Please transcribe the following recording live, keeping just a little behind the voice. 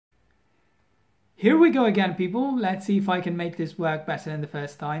Here we go again, people. Let's see if I can make this work better than the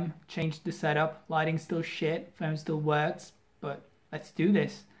first time. Changed the setup. Lighting's still shit. Phone still works. But let's do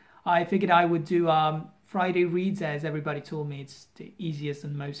this. I figured I would do Friday reads, as everybody told me it's the easiest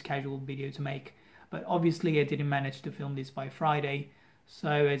and most casual video to make. But obviously I didn't manage to film this by Friday.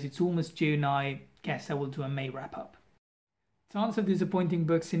 So as it's almost June, I guess I will do a May wrap-up. Tons of disappointing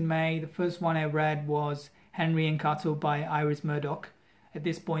books in May. The first one I read was Henry and Cato by Iris Murdoch. At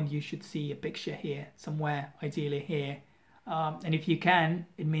this point, you should see a picture here, somewhere, ideally here. And if you can,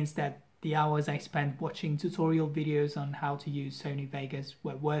 it means that the hours I spent watching tutorial videos on how to use Sony Vegas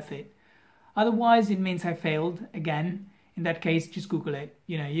were worth it. Otherwise, it means I failed again. In that case, just Google it.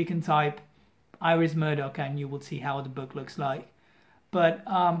 You know, you can type Iris Murdoch and you will see how the book looks like. But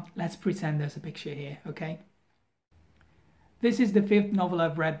let's pretend there's a picture here, okay? This is the 5th novel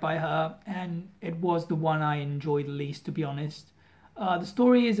I've read by her, and it was the one I enjoyed the least, to be honest. The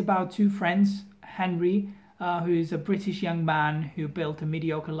story is about two friends, Henry, who is a British young man who built a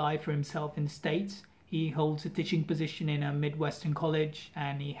mediocre life for himself in the States. He holds a teaching position in a Midwestern college,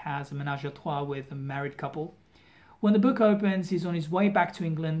 and he has a ménage à trois with a married couple. When the book opens, he's on his way back to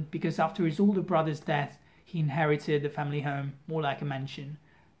England because after his older brother's death, he inherited the family home, more like a mansion.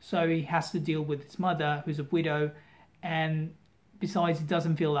 So he has to deal with his mother, who's a widow, and besides, he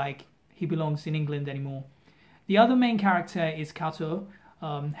doesn't feel like he belongs in England anymore. The other main character is Cato,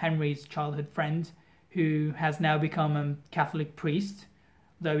 Henry's childhood friend, who has now become a Catholic priest,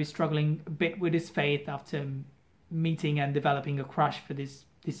 though he's struggling a bit with his faith after meeting and developing a crush for this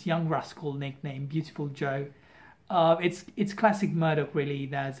young rascal nicknamed Beautiful Joe. It's classic Murdoch, really.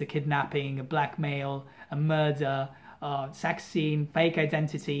 There's a kidnapping, a blackmail, a murder, sex scene, fake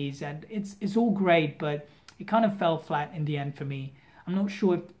identities, and it's all great, but it kind of fell flat in the end for me. I'm not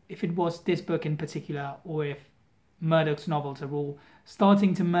sure if it was this book in particular or if Murdoch's novels are all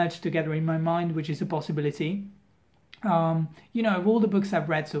starting to merge together in my mind, which is a possibility. You know, of all the books I've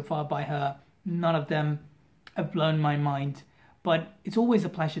read so far by her, none of them have blown my mind. But it's always a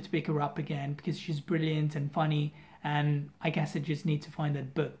pleasure to pick her up again because she's brilliant and funny, and I guess I just need to find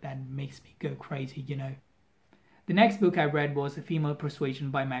that book that makes me go crazy, you know. The next book I read was A Female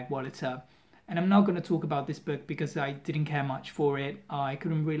Persuasion by Wolitzer. And I'm not going to talk about this book because I didn't care much for it. I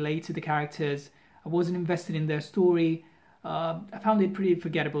couldn't relate to the characters. I wasn't invested in their story. I found it pretty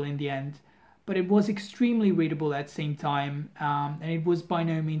forgettable in the end. But it was extremely readable at the same time. And it was by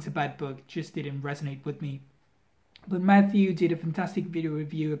no means a bad book. It just didn't resonate with me. But Matthew did a fantastic video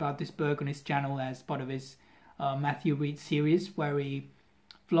review about this book on his channel as part of his Matthew Reads series, where he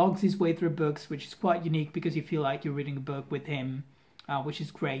vlogs his way through books, which is quite unique because you feel like you're reading a book with him, which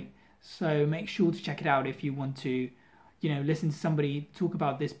is great. So make sure to check it out if you want to, you know, listen to somebody talk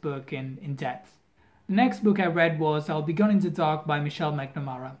about this book in depth. The next book I read was I'll Be Gone in the Dark by Michelle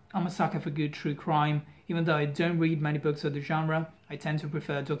McNamara. I'm a sucker for good true crime. Even though I don't read many books of the genre, I tend to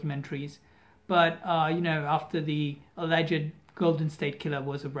prefer documentaries. But, you know, after the alleged Golden State Killer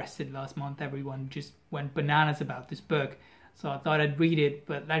was arrested last month, everyone just went bananas about this book. So I thought I'd read it,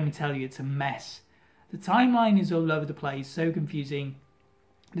 but let me tell you, it's a mess. The timeline is all over the place, so confusing.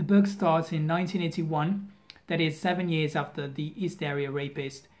 The book starts in 1981, that is 7 years after the East Area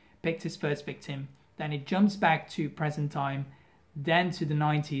rapist picked his first victim. Then it jumps back to present time, then to the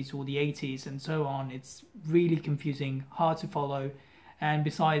 90s or the 80s and so on. It's really confusing, hard to follow. And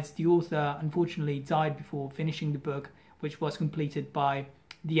besides, the author unfortunately died before finishing the book, which was completed by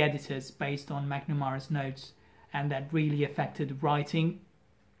the editors based on McNamara's notes. And that really affected the writing.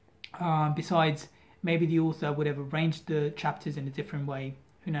 Besides, maybe the author would have arranged the chapters in a different way.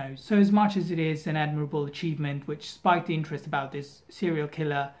 Who knows? So as much as it is an admirable achievement which spiked the interest about this serial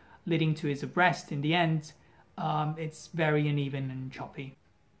killer leading to his arrest in the end, it's very uneven and choppy.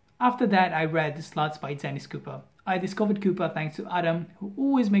 After that, I read The Sluts by Dennis Cooper. I discovered Cooper thanks to Adam, who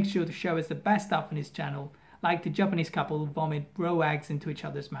always makes sure to show us the best stuff on his channel, like the Japanese couple who vomit raw eggs into each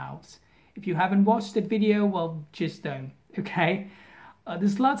other's mouths. If you haven't watched that video, well, just don't, okay? The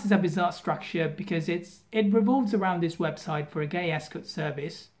Sluts is a bizarre structure because it revolves around this website for a gay escort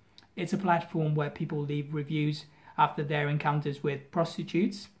service. It's a platform where people leave reviews after their encounters with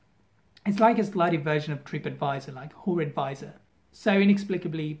prostitutes. It's like a slutty version of TripAdvisor, like HorrorAdvisor. So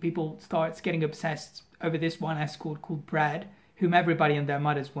inexplicably, people start getting obsessed over this one escort called Brad, whom everybody and their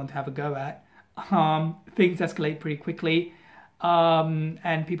mothers want to have a go at. Things escalate pretty quickly,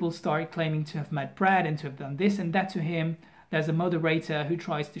 and people start claiming to have met Brad and to have done this and that to him. There's a moderator who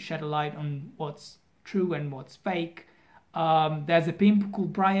tries to shed a light on what's true and what's fake. There's a pimp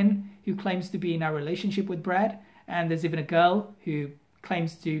called Brian who claims to be in a relationship with Brad, and there's even a girl who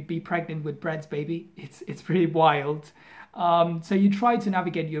claims to be pregnant with Brad's baby. It's pretty wild. So you try to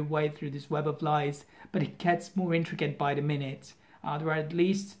navigate your way through this web of lies, but it gets more intricate by the minute. There are at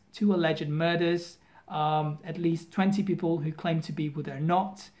least 2 alleged murders, at least 20 people who claim to be who they're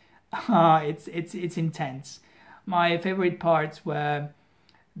not. It's intense. My favorite parts were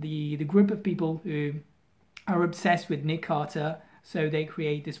the group of people who are obsessed with Nick Carter, so they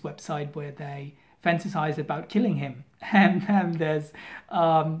create this website where they fantasize about killing him. And there's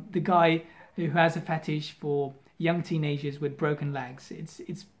the guy who has a fetish for young teenagers with broken legs.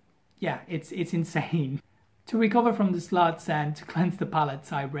 It's insane. To recover from the sluts and to cleanse the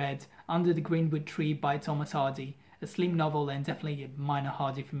palate, I read Under the Greenwood Tree by Thomas Hardy, a slim novel and definitely a minor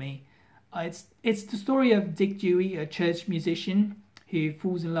Hardy for me. It's the story of Dick Dewey, a church musician who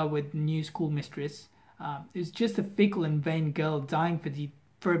falls in love with new schoolmistress. It's just a fickle and vain girl dying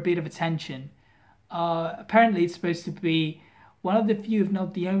for a bit of attention. Apparently it's supposed to be one of the few, if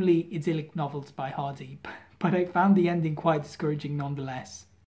not the only, idyllic novels by Hardy, but I found the ending quite discouraging nonetheless.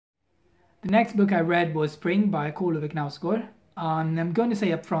 The next book I read was Spring by Karl Knausgård. I'm going to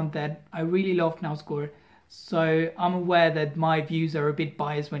say up front that I really love Knausgård, so I'm aware that my views are a bit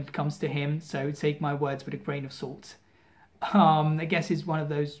biased when it comes to him, so take my words with a grain of salt. I guess he's one of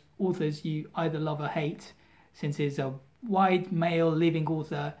those authors you either love or hate, since he's a white male living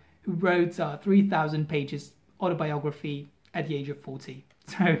author who wrote 3,000 pages autobiography at the age of 40.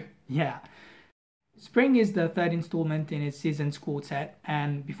 So yeah. Spring is the 3rd installment in his season's quartet,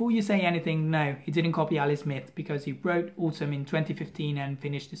 and before you say anything, no, he didn't copy Alice Smith, because he wrote Autumn in 2015 and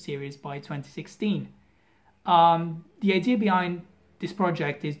finished the series by 2016. The idea behind this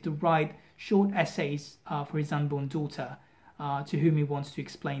project is to write short essays for his unborn daughter, to whom he wants to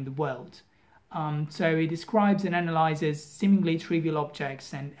explain the world. So he describes and analyzes seemingly trivial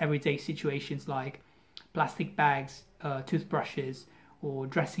objects and everyday situations like plastic bags, toothbrushes, or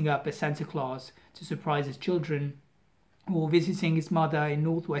dressing up as Santa Claus to surprise his children, or visiting his mother in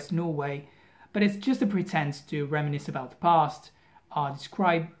northwest Norway. But it's just a pretense to reminisce about the past,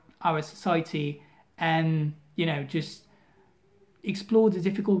 describe our society, and, just explore the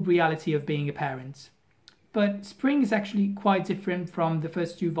difficult reality of being a parent. But Spring is actually quite different from the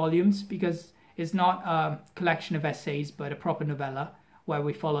first 2 volumes, because it's not a collection of essays, but a proper novella, where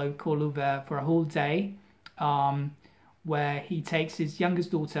we follow Karl Ove for a whole day, where he takes his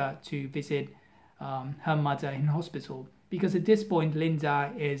youngest daughter to visit her mother in hospital, because at this point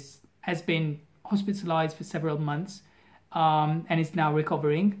Linda has been hospitalized for several months and is now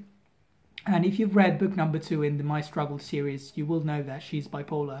recovering. And if you've read book number 2 in the My Struggle series, you will know that she's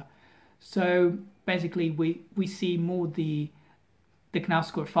bipolar. So basically we see more the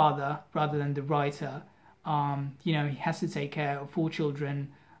Knausgård father rather than the writer. He has to take care of 4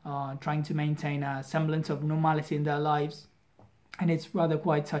 children, trying to maintain a semblance of normality in their lives, and it's rather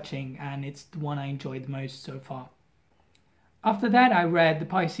quite touching, and it's the one I enjoyed the most so far. After that, I read The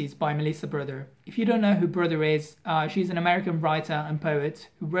Pisces by Melissa Broder. If you don't know who Broder is, she's an American writer and poet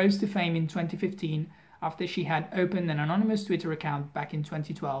who rose to fame in 2015 after she had opened an anonymous Twitter account back in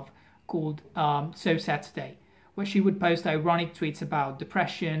 2012 called So Sad Today, where she would post ironic tweets about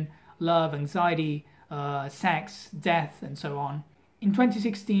depression, love, anxiety, sex, death, and so on. In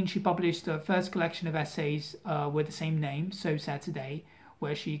 2016, she published her first collection of essays with the same name, So Sad Today,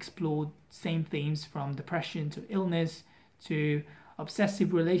 where she explored same themes from depression to illness, to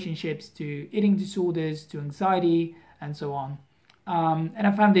obsessive relationships, to eating disorders, to anxiety, and so on. And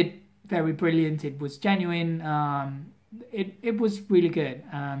I found it very brilliant. It was genuine. It was really good.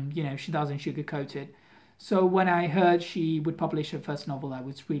 She doesn't sugarcoat it. So when I heard she would publish her first novel, I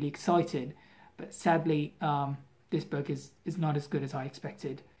was really excited. But sadly, this book is not as good as I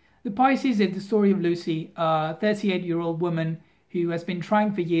expected. The Pisces is the story of Lucy, a 38-year-old woman who has been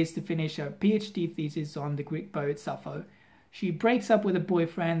trying for years to finish her PhD thesis on the Greek poet Sappho. She breaks up with a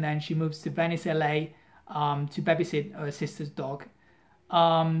boyfriend and she moves to Venice, LA to babysit her sister's dog.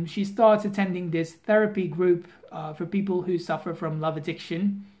 She starts attending this therapy group for people who suffer from love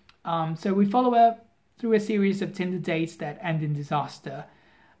addiction. So we follow her through a series of Tinder dates that end in disaster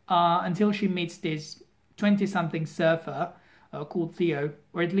until she meets this 20-something surfer called Theo,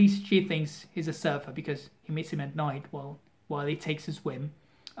 or at least she thinks he's a surfer because he meets him at night while he takes a swim.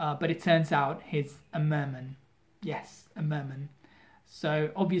 But it turns out he's a merman. Yes, a merman. So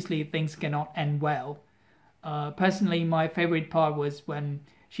obviously things cannot end well. Personally, my favorite part was when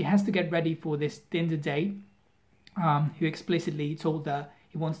she has to get ready for this Tinder date, who explicitly told her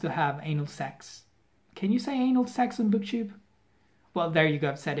he wants to have anal sex. Can you say anal sex on BookTube? Well, there you go,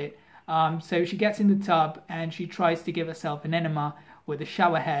 I've said it. So she gets in the tub and she tries to give herself an enema with a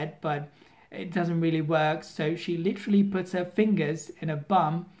shower head, but it doesn't really work. So she literally puts her fingers in her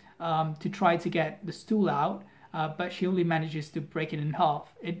bum to try to get the stool out. but she only manages to break it in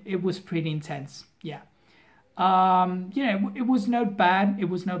half. It was pretty intense, yeah. It was not bad. It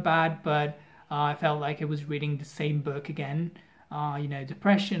was not bad, but I felt like I was reading the same book again.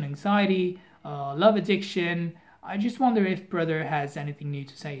 Depression, anxiety, love addiction. I just wonder if Broder has anything new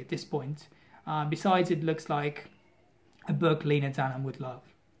to say at this point. Besides, it looks like a book Lena Dunham would love.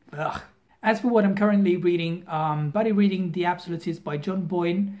 Ugh. As for what I'm currently reading, buddy reading The Absolutist by John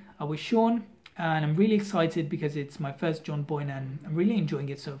Boyne with Sean, and I'm really excited because it's my first John Boyne and I'm really enjoying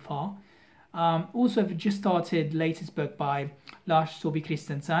it so far. Also, I've just started latest book by Lars Saabye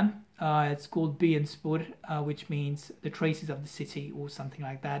Christensen. It's called Byens Spor, which means the traces of the city or something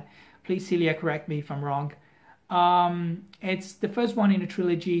like that. Please, Celia, correct me if I'm wrong. It's the first one in a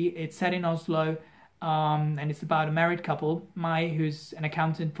trilogy. It's set in Oslo, and it's about a married couple, Mai, who's an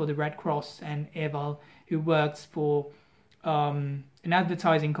accountant for the Red Cross, and Evald, who works for an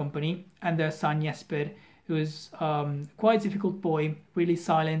advertising company, and their son Jesper, who is quite a difficult boy, really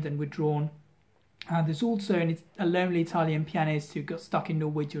silent and withdrawn. There's also a lonely Italian pianist who got stuck in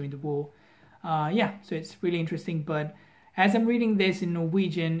Norway during the war. So it's really interesting, but as I'm reading this in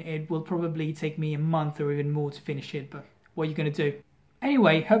Norwegian, it will probably take me a month or even more to finish it, but what are you going to do?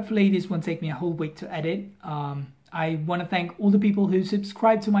 Anyway, hopefully this won't take me a whole week to edit. I want to thank all the people who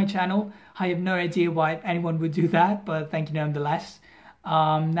subscribe to my channel. I have no idea why anyone would do that, but thank you nonetheless.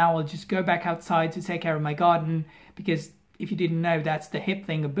 Now I'll just go back outside to take care of my garden, because if you didn't know, that's the hip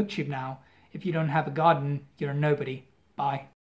thing of BookTube now. If you don't have a garden, you're a nobody. Bye.